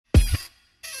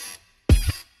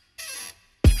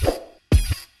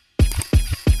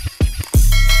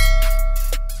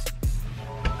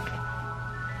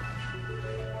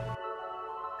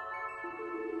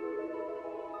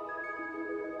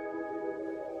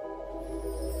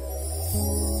Tell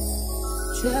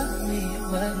me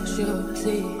what you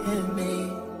see in me.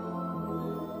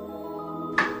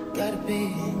 Gotta be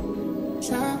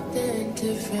something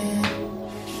different.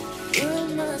 You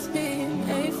must be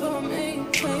made for me.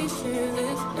 Patience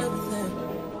is nothing.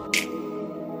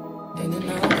 In and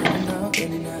out, in and out,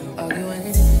 in and out.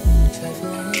 Arguing,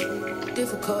 trifling,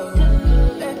 difficult.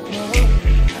 Let go.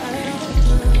 I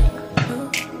don't know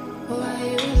why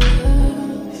you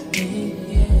love me.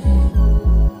 Yeah.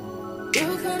 You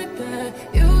got it bad,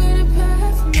 you got it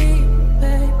bad for me,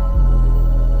 babe.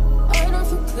 I don't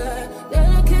feel glad that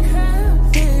I can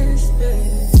have this,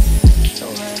 babe.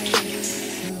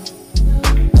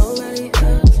 Nobody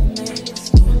else makes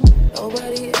me.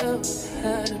 Nobody else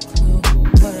had a clue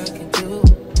what I can do,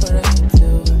 what I can do.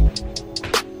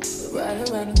 Ride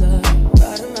around the love,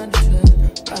 ride around the trip,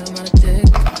 ride around the dick,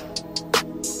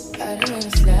 ride around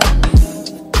the slap,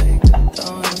 don't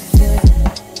wanna sit,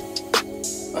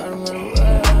 ride around the world.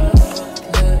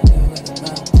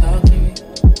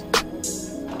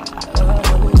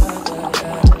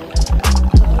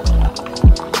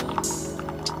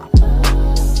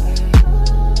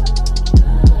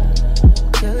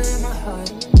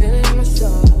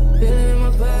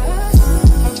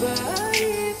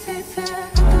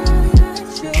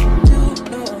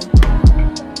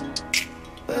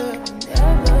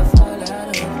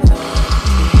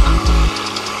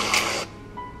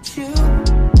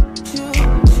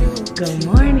 Good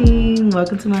morning,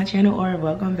 welcome to my channel, or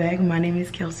welcome back. My name is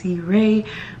Kelsey Ray.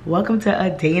 Welcome to A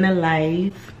Day in a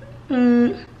Life.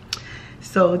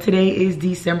 So today is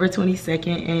December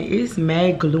 22nd and it's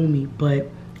mad gloomy,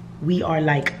 but we are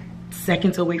like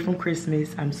seconds away from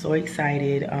Christmas. I'm so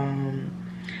excited.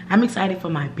 I'm excited for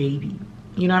my baby,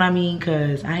 you know what I mean,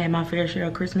 because I had my fair share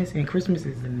of Christmas and Christmas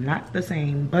is not the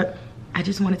same, but I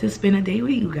just wanted to spend a day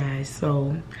with you guys.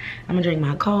 So I'm gonna drink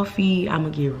my coffee, I'm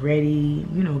gonna get ready,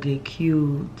 you know, get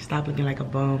cute, stop looking like a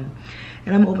bum,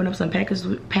 and I'm gonna open up some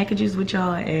packages with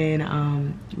y'all,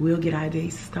 and we'll get our day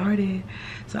started.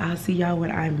 So I'll see y'all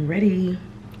when I'm ready.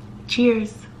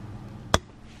 Cheers.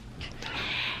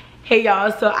 Hey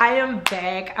y'all, so I am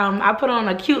back. I put on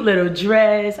a cute little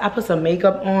dress, I put some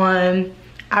makeup on.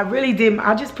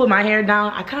 I just put my hair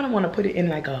down. I kind of want to put it in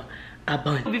like a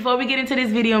bun. Before we get into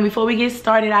this video and before we get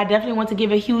started, I definitely want to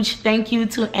give a huge thank you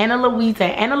to Ana Luisa.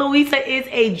 Ana Luisa is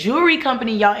a jewelry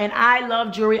company, y'all, and I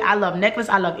love jewelry. I love necklace,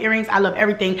 I love earrings, I love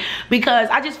everything, because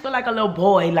I just feel like a little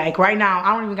boy. Like right now,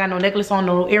 I don't even got no necklace on,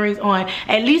 no earrings on.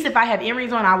 At least if I have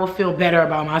earrings on, I will feel better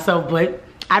about myself, but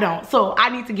I don't. So I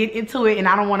need to get into it, and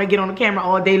I don't want to get on the camera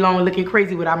all day long looking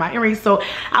crazy without my earrings. So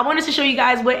I wanted to show you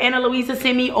guys what Ana Luisa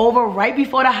sent me over right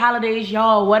before the holidays,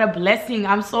 y'all. What a blessing.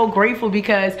 I'm so grateful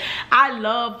because I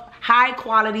love high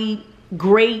quality,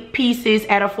 great pieces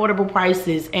at affordable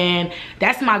prices, and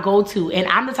that's my go-to. And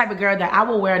I'm the type of girl that I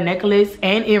will wear a necklace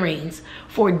and earrings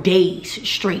for days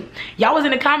straight. Y'all was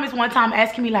in the comments one time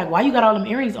asking me like, why you got all them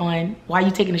earrings on while you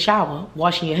taking a shower,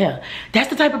 washing your hair? That's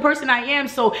the type of person I am.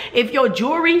 So if your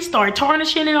jewelry start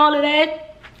tarnishing and all of that,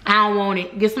 I don't want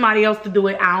it. Get somebody else to do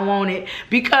it. I don't want it,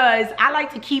 because I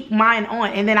like to keep mine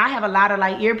on, and then I have a lot of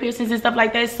like ear piercings and stuff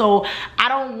like that, so I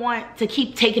don't want to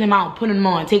keep taking them out, putting them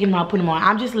on, taking them out, putting them on.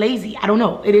 I'm just lazy. I don't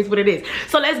know. It is what it is.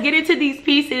 So let's get into these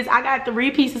pieces. I got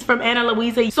 3 pieces from Ana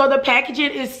Luisa. So the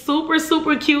packaging is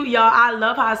super cute, y'all. I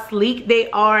love how sleek they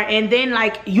are, and then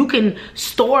like you can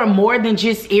store more than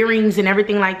just earrings and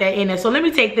everything like that in there. So let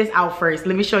me take this out first.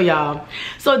 Let me show y'all.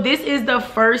 So this is the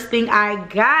first thing I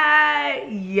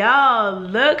got. Y'all,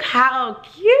 look how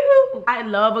cute. I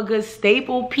love a good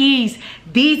staple piece.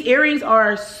 These earrings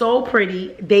are so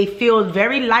pretty. They feel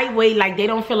very lightweight, like they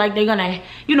don't feel like they're gonna,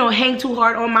 you know, hang too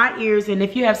hard on my ears. And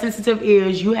if you have sensitive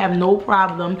ears, you have no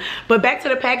problem. But back to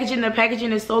the packaging. The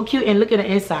packaging is so cute, and look at the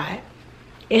inside.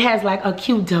 It has like a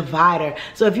cute divider.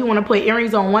 So if you want to put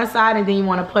earrings on one side and then you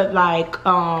want to put like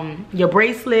your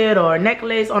bracelet or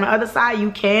necklace on the other side,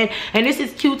 you can. And this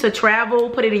is cute to travel.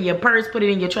 Put it in your purse, put it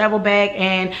in your travel bag,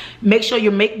 and make sure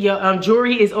your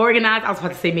jewelry is organized. I was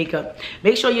about to say makeup.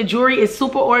 Make sure your jewelry is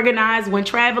super organized when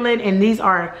traveling, and these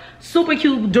are super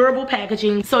cute, durable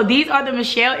packaging. So these are the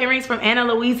Michelle earrings from Ana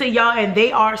Luisa, y'all, and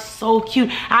they are so cute.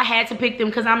 I had to pick them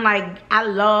because I'm like, I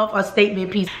love a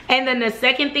statement piece. And then the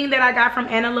second thing that I got from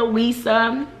Ana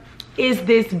Luisa is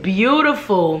this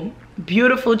beautiful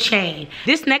chain.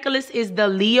 This necklace is the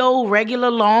Leo regular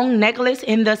long necklace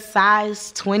in the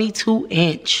size 22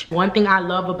 inch. One thing I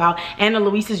love about Ana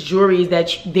Luisa's jewelry is that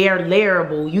they're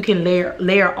layerable. You can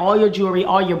layer all your jewelry,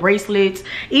 all your bracelets,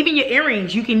 even your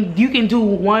earrings. You can do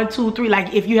 1, 2, 3.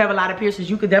 Like if you have a lot of piercings,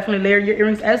 you could definitely layer your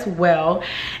earrings as well.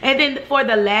 And then for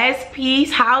the last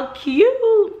piece, how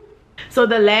cute. So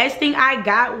the last thing I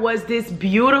got was this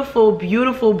beautiful,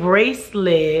 beautiful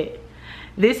bracelet.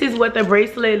 This is what the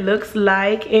bracelet looks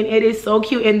like, and it is so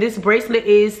cute. And this bracelet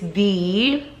is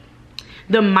the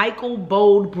Michael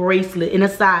Bold bracelet in a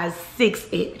size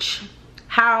 6-inch.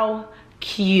 How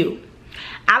cute.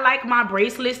 I like my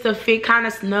bracelets to fit kind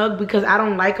of snug because I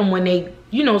don't like them when they,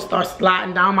 you know, start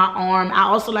sliding down my arm. I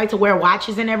also like to wear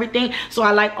watches and everything, so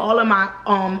I like all of my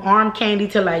arm candy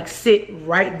to like sit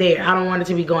right there. I don't want it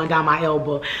to be going down my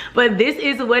elbow. But this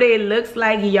is what it looks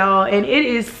like, y'all, and it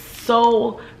is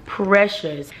so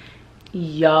precious.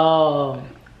 Y'all,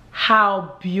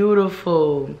 how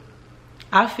beautiful.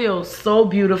 I feel so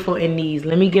beautiful in these.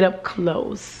 Let me get up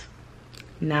close.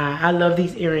 Nah, I love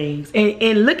these earrings.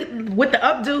 And look with the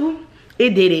updo,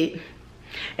 it did it.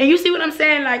 And you see what I'm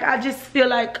saying? Like, I just feel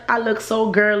like I look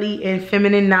so girly and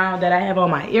feminine now that I have all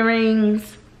my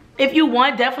earrings. If you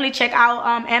want, definitely check out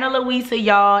Ana Luisa,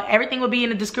 y'all. Everything will be in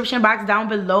the description box down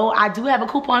below. I do have a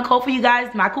coupon code for you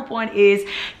guys. My coupon is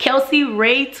Kelsea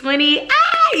Ray 20.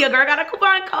 Your girl got a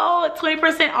coupon code,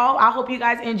 20% off. I hope you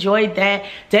guys enjoyed that.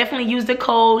 Definitely use the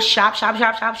code shop.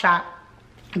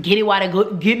 Get it while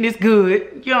they're getting this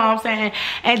good, you know what I'm saying?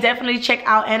 And definitely check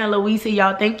out Ana Luisa,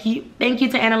 y'all. Thank you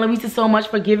to Ana Luisa so much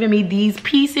for giving me these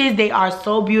pieces. They are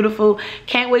so beautiful.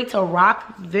 Can't wait to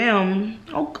rock them.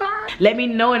 Oh God. Let me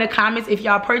know in the comments if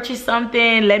y'all purchased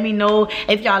something. Let me know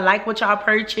if y'all like what y'all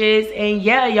purchased. And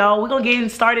yeah, y'all, we're gonna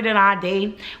get started in our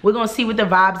day. We're gonna see what the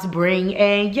vibes bring.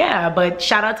 And yeah, but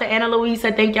shout out to Ana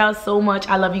Luisa. Thank y'all so much.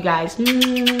 I love you guys.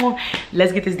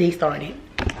 Let's get this day started.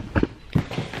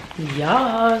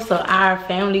 Y'all, so our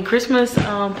family Christmas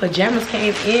pajamas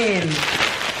came in.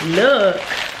 Look,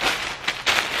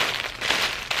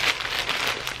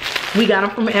 we got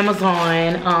them from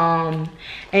Amazon,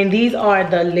 and these are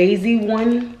the lazy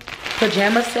one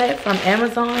pajama set from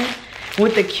Amazon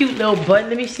with the cute little button.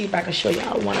 Let me see if I can show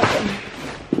y'all one of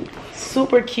them.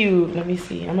 Super cute. Let me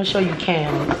see. I'm gonna show you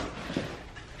Cam.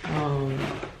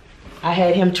 I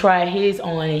had him try his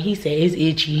on and he said it's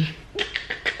itchy.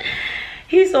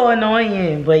 He's so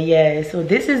annoying. But yeah, so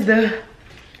this is the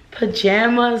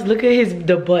pajamas. Look at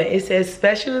the butt. It says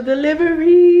special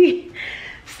delivery.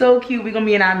 So cute. We're gonna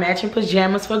be in our matching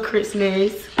pajamas for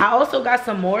Christmas. I also got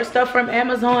some more stuff from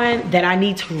Amazon that I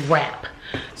need to wrap.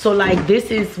 So like,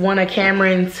 this is one of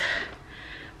Cameron's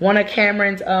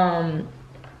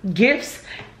gifts.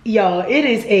 Y'all, it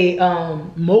is a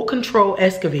remote control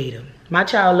excavator. My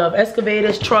child loves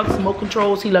excavators, trucks, remote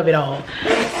controls. He loves it all.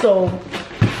 So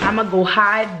I'm gonna go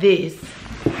hide this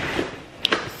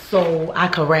so I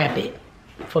can wrap it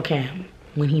for Cam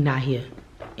when he not here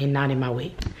and not in my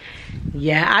way.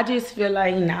 Yeah, I just feel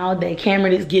like now that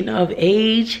Cameron is getting of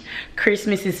age,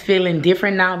 Christmas is feeling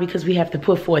different now because we have to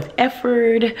put forth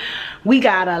effort. We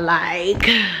gotta like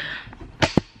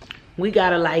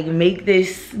make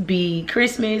this be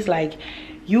Christmas. Like,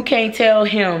 you can't tell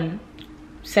him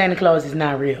Santa Claus is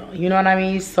not real, you know what I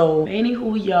mean? So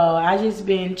anywho, y'all, I just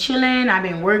been chilling. I've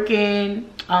been working.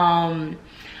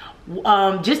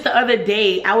 Just the other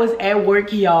day I was at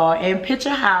work, y'all, and picture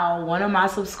how one of my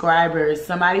subscribers,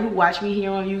 somebody who watched me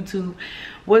here on YouTube,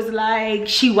 was like,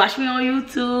 she watched me on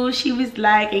YouTube, she was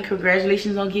like, and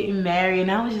congratulations on getting married.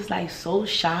 And I was just like so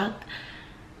shocked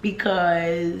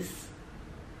because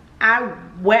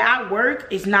where I work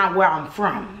is not where I'm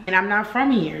from, and I'm not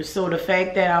from here. So the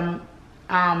fact that I'm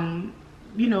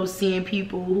you know, seeing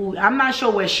people who, I'm not sure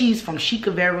where she's from, she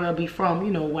could very well be from,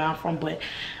 you know, where I'm from, but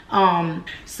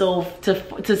so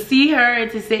to see her and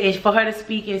to say, and for her to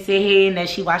speak and say hey, and that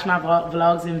she watched my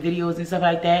vlogs and videos and stuff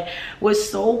like that was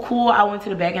so cool. I went to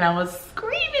the back and I was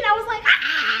screaming. I was like,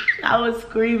 ah! I was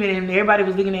screaming, and everybody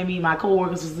was looking at me. My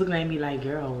co-workers was looking at me like,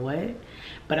 girl, what?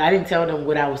 But I didn't tell them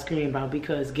what I was screaming about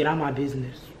because get out my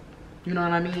business, you know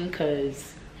what I mean?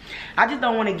 Because I just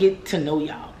don't want to get to know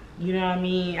y'all. You know what I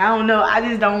mean? I don't know. I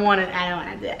just don't want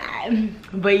to.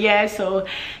 But yeah, so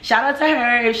shout out to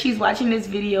her if she's watching this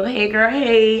video. Hey girl,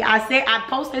 hey. I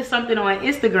posted something on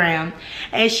Instagram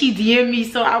and she DM'd me,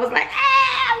 so I was like,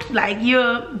 ah, like,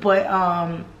 yeah. But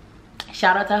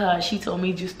shout out to her. She told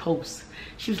me just post.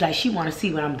 She was like, she want to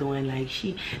see what I'm doing. Like,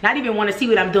 she not even want to see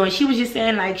what I'm doing. She was just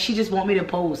saying like, she just want me to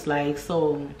post. Like,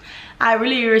 so I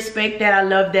really respect that. I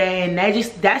love that. And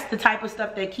that's the type of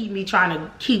stuff that keep me trying to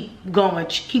keep going,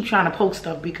 keep trying to post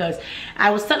stuff, because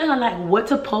I was telling her like what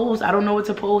to post. I don't know what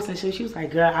to post. And so she was like,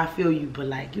 girl, I feel you, but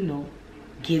like, you know,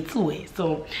 get to it.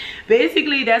 So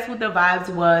basically that's what the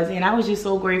vibes was, and I was just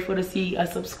so grateful to see a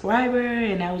subscriber,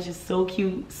 and that was just so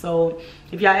cute. So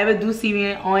if y'all ever do see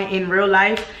me in real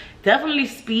life, definitely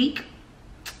speak.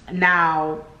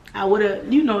 Now I would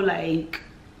have, you know, like,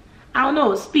 I don't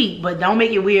know, speak, but don't make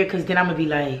it weird, because then I'm gonna be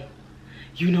like,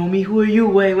 you know me, who are you?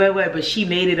 Wait. But she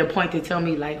made it a point to tell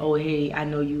me like, oh, hey, I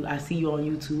know you. I see you on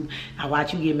YouTube. I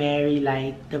watch you get married,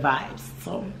 like the vibes.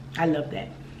 So I love that.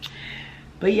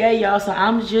 But yeah, y'all, so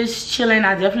I'm just chilling.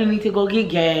 I definitely need to go get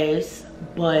gas,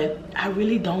 but I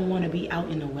really don't want to be out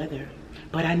in the weather.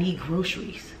 But I need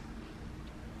groceries.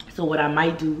 So what I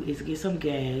might do is get some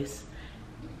gas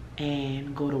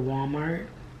and go to Walmart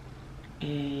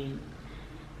and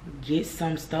get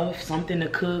some stuff, something to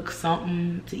cook,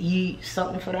 something to eat,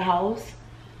 something for the house.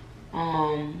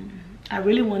 I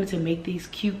really wanted to make these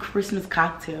cute Christmas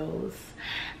cocktails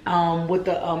with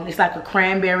the it's like a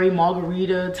cranberry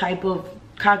margarita type of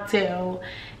cocktail,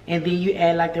 and then you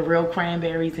add like the real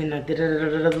cranberries and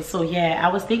the so yeah,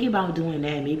 I was thinking about doing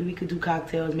that. Maybe we could do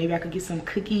cocktails. Maybe I could get some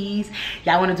cookies.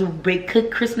 Y'all want to do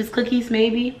Christmas cookies?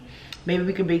 Maybe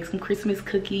we could bake some Christmas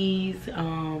cookies.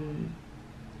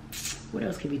 What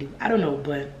else can we do? I don't know,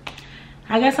 but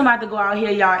I guess I'm about to go out here,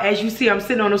 y'all. As you see, I'm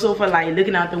sitting on the sofa like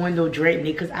looking out the window dreading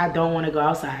it because I don't want to go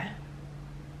outside.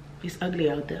 It's ugly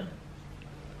out there.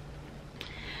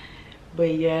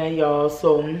 But yeah, y'all,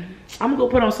 so I'm gonna go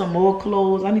put on some more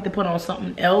clothes. I need to put on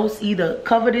something else, either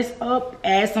cover this up,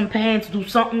 add some pants, do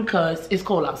something, because it's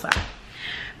cold outside.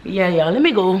 But yeah, y'all, let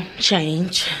me go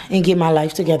change and get my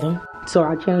life together. So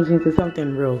I changed into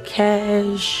something real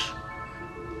cash.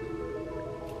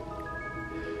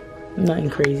 Nothing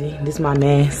crazy. This is my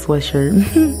man sweatshirt.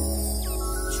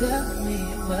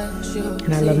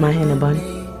 And I love my Hannah bun.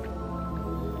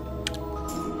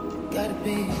 Gotta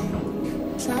be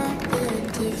something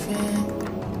different.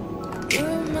 You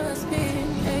must be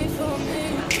made for me.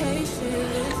 Patience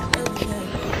is nothing.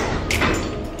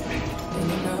 In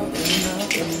and out,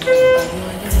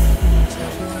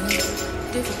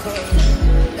 difficult.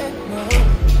 Let know.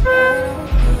 I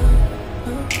don't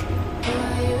know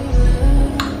why you love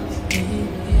me.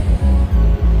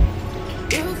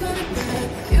 You got it back.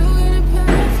 You got it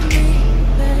back for me,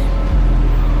 babe.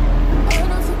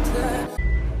 All of the time.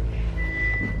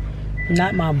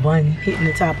 Not my bun hitting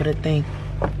the top of the thing.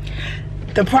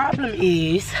 The problem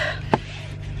is,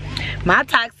 my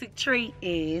toxic trait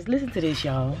is, listen to this,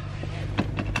 y'all.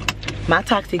 My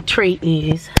toxic trait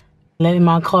is letting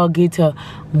my car get to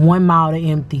 1 mile to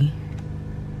empty.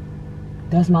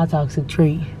 That's my toxic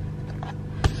trait.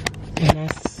 And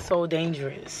that's so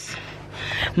dangerous.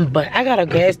 But I got a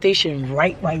gas station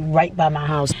right by my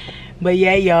house. But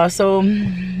yeah, y'all, so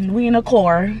we in a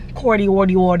car, cordy,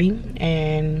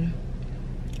 and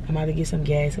I'm about to get some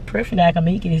gas. Preferably I can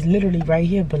make it. It's literally right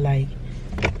here, but like,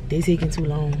 they taking too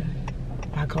long.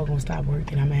 My car gonna stop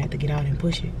working. I'm gonna have to get out and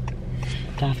push it.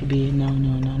 God forbid,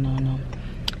 no.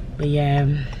 But yeah,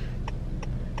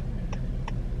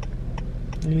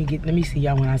 let me see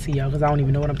y'all when I see y'all, because I don't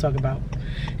even know what I'm talking about.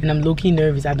 And I'm low-key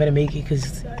nervous. I better make it,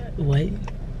 because what?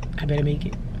 I better make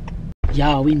it.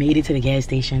 Y'all, we made it to the gas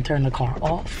station. Turn the car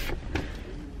off.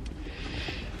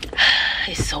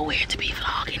 It's so weird to be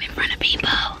vlogging in front of people.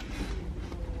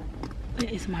 Where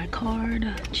is my card?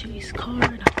 Chase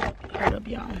card. Hold up,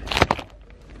 y'all.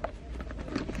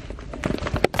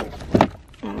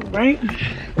 All right.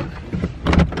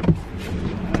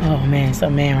 Oh man,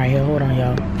 some man right here. Hold on,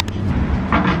 y'all.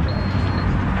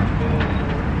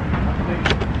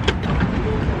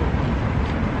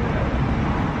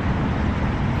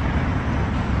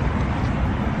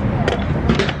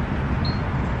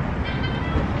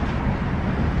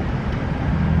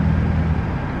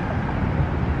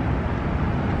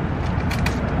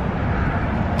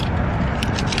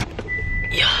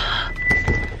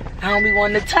 I don't be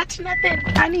wanting to touch nothing.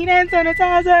 I need hand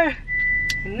sanitizer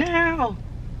now.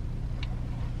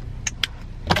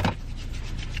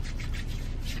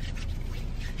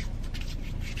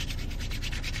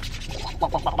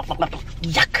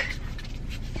 Yuck.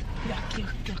 Yuck.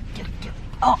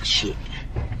 Oh shit.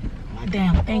 My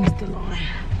damn thing's still on.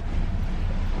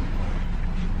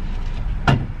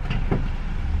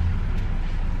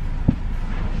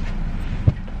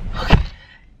 Okay.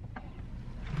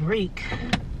 Brake.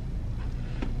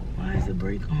 Why is the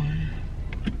brake on?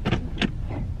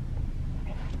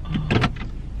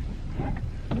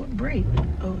 What brake?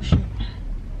 Oh shit.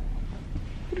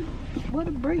 What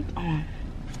a brake on?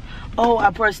 Oh,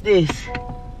 I pressed this.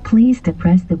 Please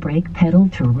depress the brake pedal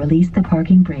to release the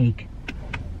parking brake.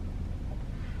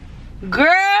 Girl,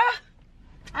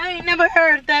 I ain't never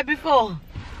heard that before.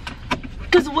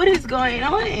 Cause what is going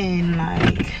on? And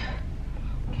like,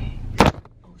 okay.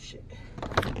 Oh shit.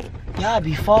 Y'all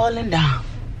be falling down.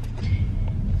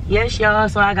 Yes, y'all,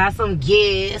 so I got some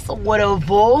gas or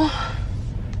whatever.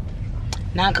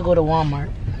 Now I could go to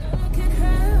Walmart.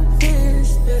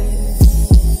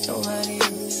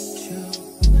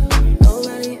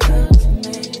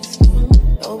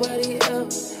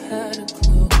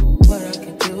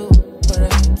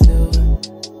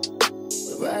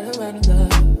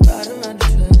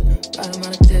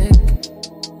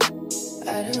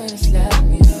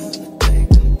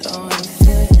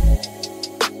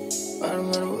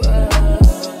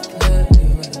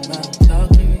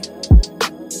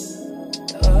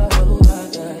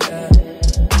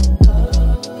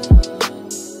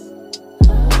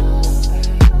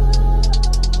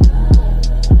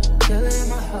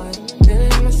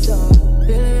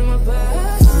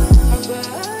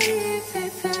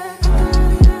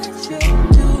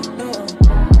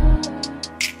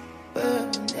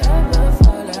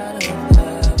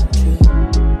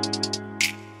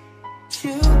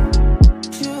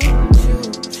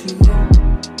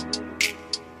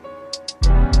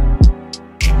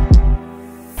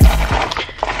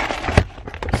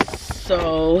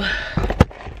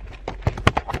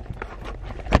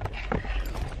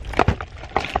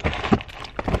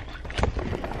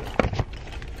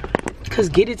 Cause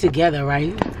get it together,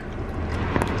 right?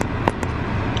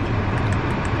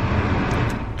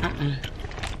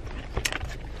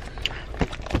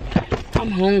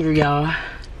 I'm hungry, y'all.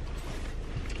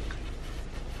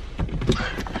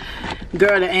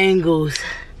 Girl, the angles.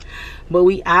 But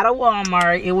we out of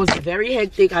Walmart. It was very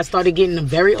hectic. I started getting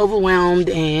very overwhelmed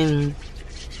and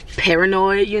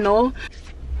paranoid, you know.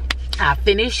 I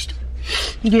finished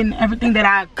getting everything that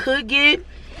I could get.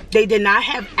 They did not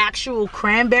have actual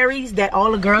cranberries that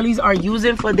all the girlies are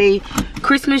using for their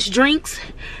Christmas drinks.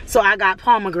 So I got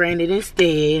pomegranate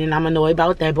instead, and I'm annoyed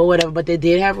about that, but whatever. But they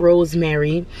did have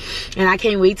rosemary, and I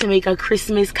can't wait to make a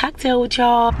Christmas cocktail with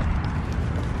y'all.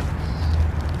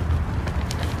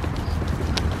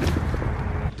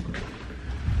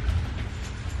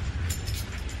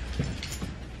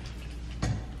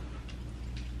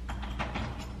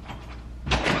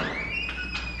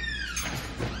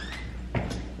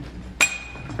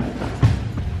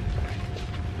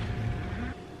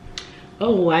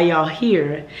 Oh, while y'all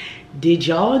here, did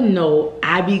y'all know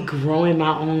I be growing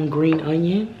my own green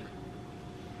onion?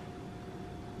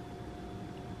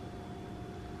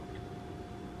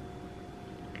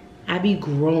 I be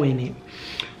growing it,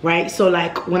 right? So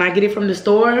like when I get it from the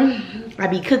store, I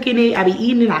be cooking it, I be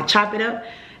eating it, I chop it up,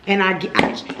 and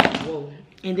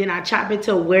and then I chop it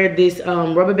to where this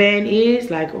rubber band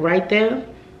is, like right there.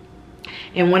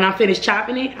 And when I finish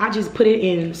chopping it, I just put it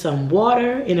in some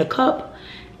water in a cup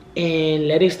and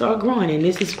let it start growing. And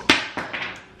this is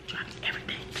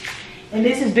everything. And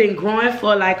this has been growing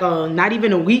for like not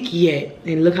even a week yet.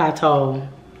 And look how tall.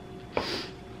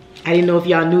 I didn't know if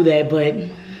y'all knew that, but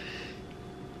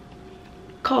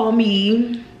call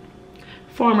me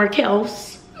Farmer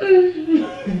Kelsea.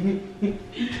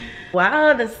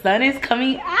 Wow, the sun is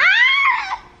coming out.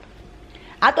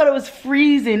 I thought it was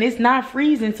freezing. It's not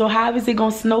freezing, so how is it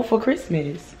gonna snow for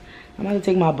Christmas? I'm gonna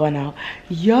take my bun out.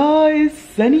 Y'all, it's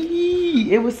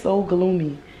sunny. It was so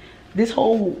gloomy. This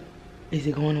whole, is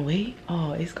it going away?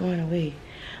 Oh, it's going away.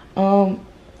 Oh,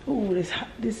 this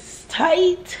is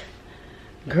tight.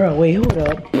 Girl, wait, hold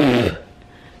up.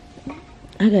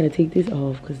 I gotta take this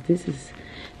off because this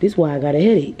is why I got a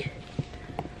headache.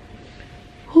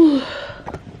 Whew.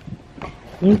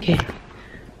 Okay.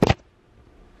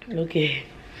 Okay.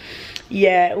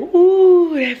 Yeah,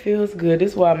 ooh, that feels good.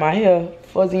 This is why my hair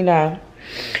fuzzy now.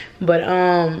 But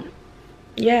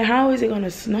yeah, how is it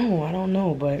gonna snow? I don't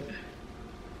know, but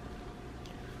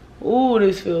ooh,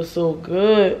 this feels so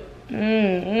good.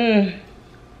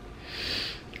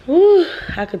 Ooh,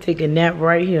 I could take a nap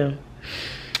right here.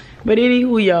 But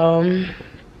anywho, y'all,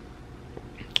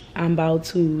 I'm about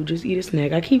to just eat a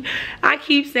snack. I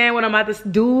keep saying what I'm about to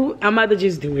do. I'm about to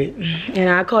just do it, and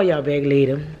I'll call y'all back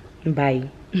later. Bye.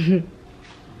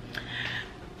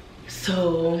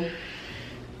 So,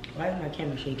 why is my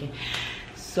camera shaking?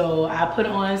 So I put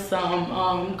on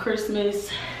some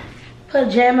Christmas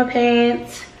pajama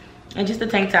pants and just a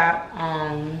tank top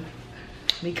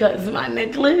because my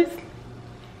necklace,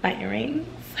 my earrings,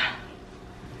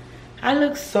 I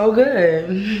look so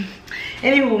good.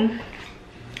 Anywho,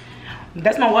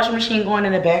 that's my washing machine going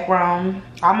in the background.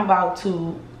 I'm about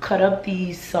to cut up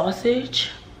the sausage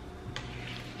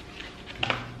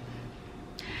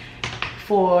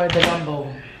for the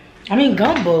gumbo. I mean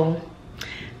gumbo.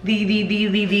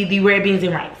 The red beans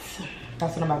and rice.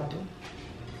 That's what I'm about to do.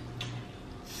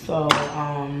 So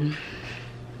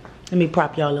let me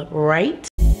prop y'all up right.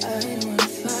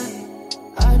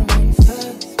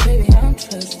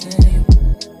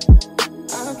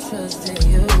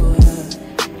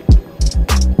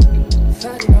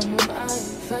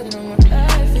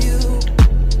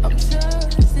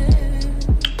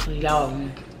 Y'all,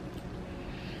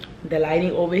 the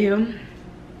lighting over here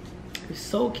is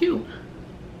so cute.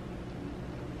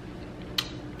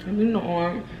 Turn it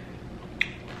on.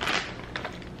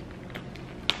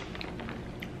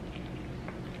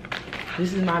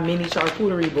 This is my mini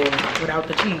charcuterie board without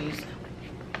the cheese.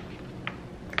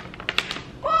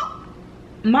 Oh,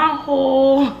 my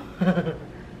whole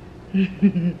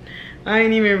I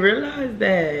didn't even realize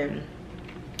that.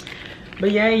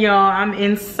 But yeah, y'all, I'm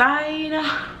inside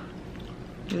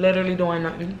literally doing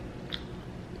nothing.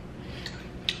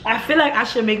 I feel like I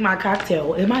should make my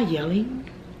cocktail. Am I yelling?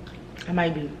 I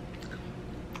might be.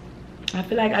 I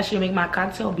feel like I should make my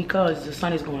cocktail because the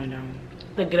sun is going down.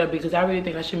 Look it up because I really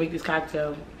think I should make this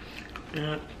cocktail.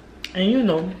 And you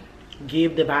know,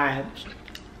 give the vibes.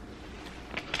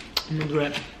 I'm gonna do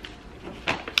it.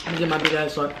 I'm gonna get my big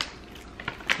ass up.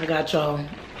 I got y'all.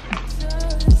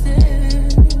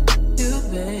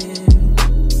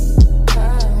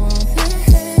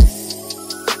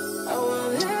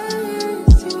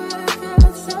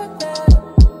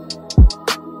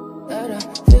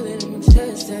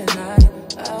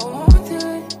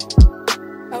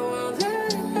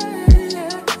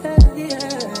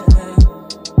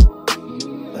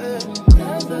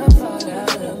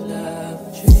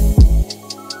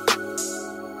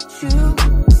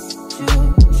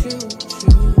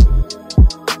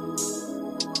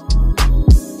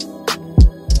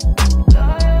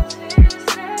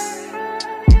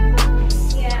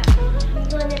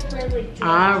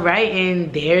 All right,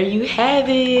 and there you have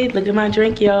it. Look at my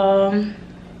drink, y'all.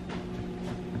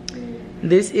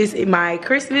 This is my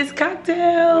Christmas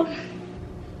cocktail.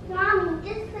 Mommy,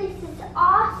 this place is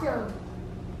awesome.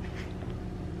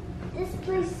 This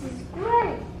place is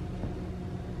great.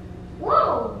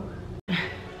 Whoa.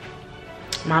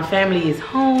 My family is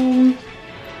home.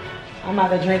 I'm about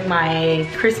to drink my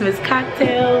Christmas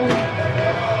cocktail.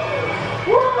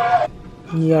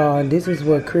 Y'all, this is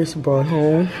what Chris brought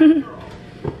home.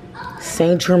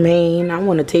 Saint Germain. I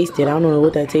want to taste it. I don't know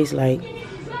what that tastes like.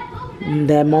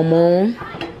 That momon.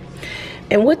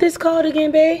 And what this called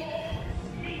again, babe?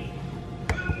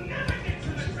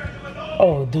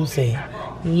 Oh, Dulce.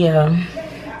 Yeah.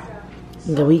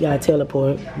 We gotta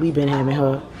teleport. We've been having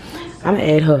her. I'm gonna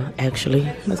add her, actually.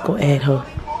 Let's go add her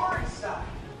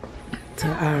to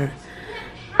our.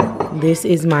 This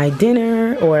is my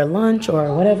dinner or lunch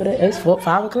or whatever. It's 5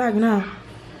 o'clock now.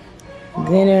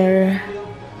 Dinner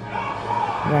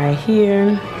right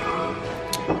here.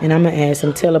 And I'm gonna add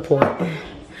some teleport.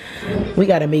 We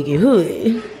gotta make it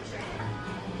hood.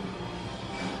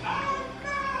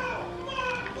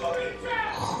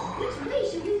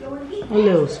 A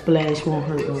little splash won't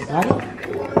hurt nobody.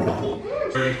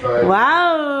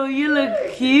 Wow, you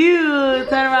look cute.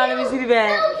 Turn around, let me see the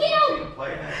back.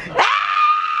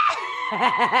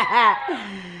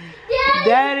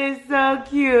 That is so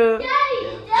cute.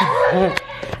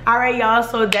 All right, y'all,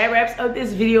 so that wraps up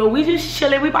this video. We just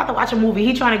chilling. We about to watch a movie.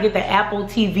 He trying to get the Apple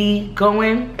TV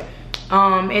going.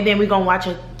 And then we gonna watch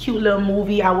a cute little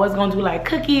movie. I was gonna do like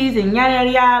cookies and yada yada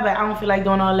yada, but I don't feel like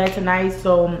doing all that tonight,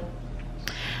 so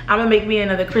I'm gonna make me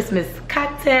another Christmas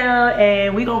cocktail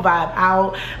and we gonna vibe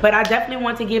out. But I definitely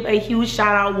want to give a huge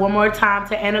shout out one more time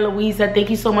to Ana Luisa. Thank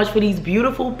you so much for these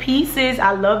beautiful pieces.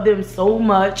 I love them so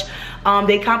much.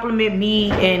 They compliment me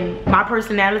and my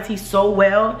personality so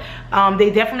well.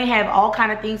 They definitely have all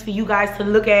kind of things for you guys to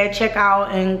look at, check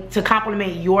out, and to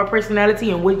compliment your personality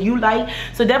and what you like.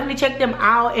 So definitely check them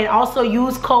out, and also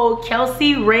use code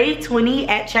Kelsea Ray20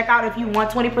 at checkout if you want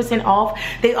 20% off.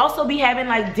 They also be having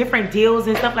like different deals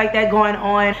and stuff like that going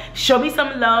on. Show me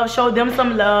some love, show them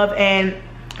some love, and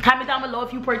comment down below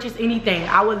if you purchase anything.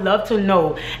 I would love to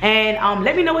know. And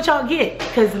let me know what y'all get,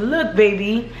 because look,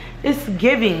 baby, it's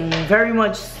giving very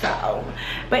much so.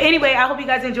 But anyway, I hope you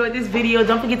guys enjoyed this video.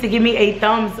 Don't forget to give me a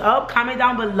thumbs up. Comment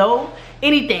down below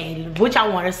anything which I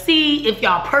want to see. If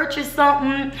y'all purchase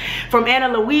something from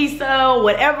Ana Luisa,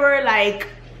 whatever, like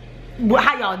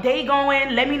how y'all day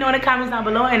going, let me know in the comments down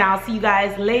below, and I'll see you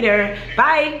guys later.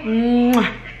 Bye.